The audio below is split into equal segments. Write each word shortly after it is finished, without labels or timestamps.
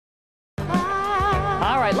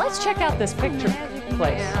All right, let's check out this picture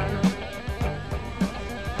place.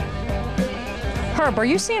 Herb, are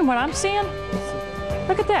you seeing what I'm seeing?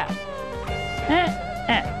 Look at that.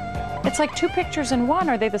 It's like two pictures in one.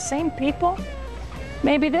 Are they the same people?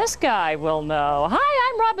 Maybe this guy will know.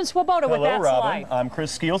 Hi, I'm Robin Swoboda with That's Robin. Life. I'm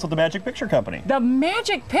Chris Skeels with the Magic Picture Company. The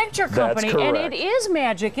Magic Picture Company. That's correct. And it is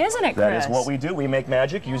magic, isn't it, Chris? That is what we do. We make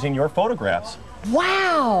magic using your photographs.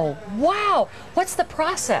 Wow. Wow. What's the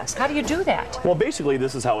process? How do you do that? Well, basically,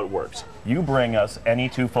 this is how it works. You bring us any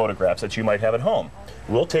two photographs that you might have at home.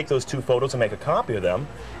 We'll take those two photos and make a copy of them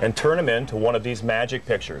and turn them into one of these magic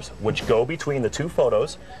pictures, which go between the two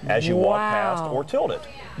photos as you walk past or tilt it.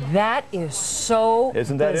 That is so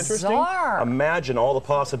Isn't that bizarre. interesting? Imagine all the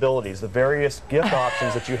possibilities, the various gift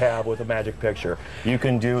options that you have with a magic picture. You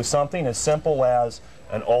can do something as simple as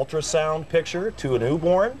an ultrasound picture to a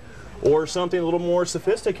newborn, or something a little more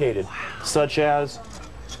sophisticated, such as...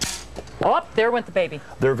 Oh, there went the baby.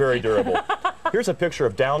 They're very durable. Here's a picture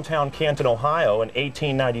of downtown Canton, Ohio in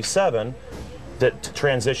 1897 that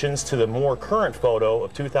transitions to the more current photo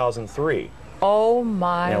of 2003. Oh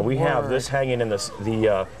my Now we word. have this hanging in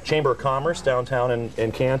the Chamber of Commerce downtown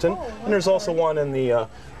in Canton, and there's also one in the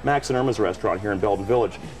Max and Irma's restaurant here in Belden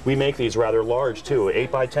Village. We make these rather large too,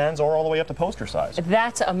 8x10s or all the way up to poster size.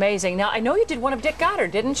 That's amazing. Now I know you did one of Dick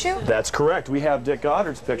Goddard, didn't you? That's correct. We have Dick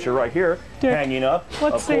Goddard's picture right here, hanging up,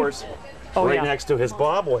 Let's see. of course, right next to his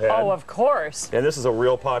bobblehead. Oh, of course. And this is a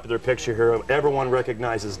real popular picture here. Everyone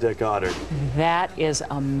recognizes Dick Goddard. That is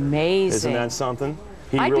amazing. Isn't that something?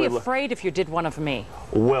 I'd be afraid if you did one of me.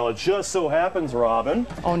 Well, it just so happens, Robin,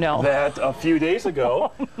 that a few days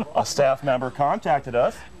ago, a staff member contacted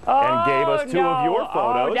us and gave us two of your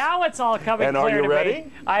photos. Oh, now it's all coming and clear are you to ready?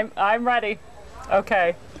 me. I'm ready.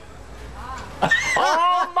 Okay.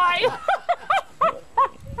 Oh my!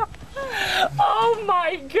 Oh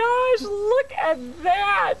my gosh! Look at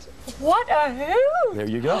that! What a hoot! There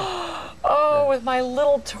you go. Oh, with my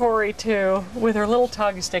little Tori too, with her little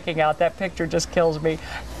tongue sticking out. That picture just kills me.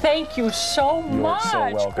 Thank you so much. so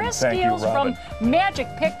welcome. Chris Thank you, Skeels Robin. from Magic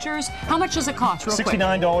Pictures. How much does it cost? Real quick?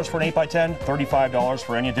 $69 for an 8x10, $35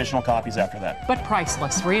 for any additional copies after that. But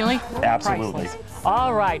priceless, really? Absolutely. Priceless.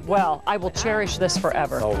 All right, well, I will cherish this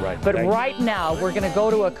forever. All right. But right now, we're going to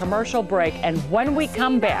go to a commercial break, and when we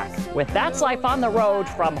come back with That's Life on the Road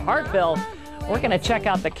from Hartville, we're going to check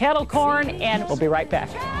out the kettle corn, and we'll be right back.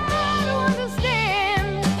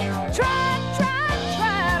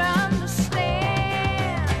 Try to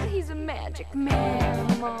understand. He's a magic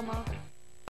man, Mama.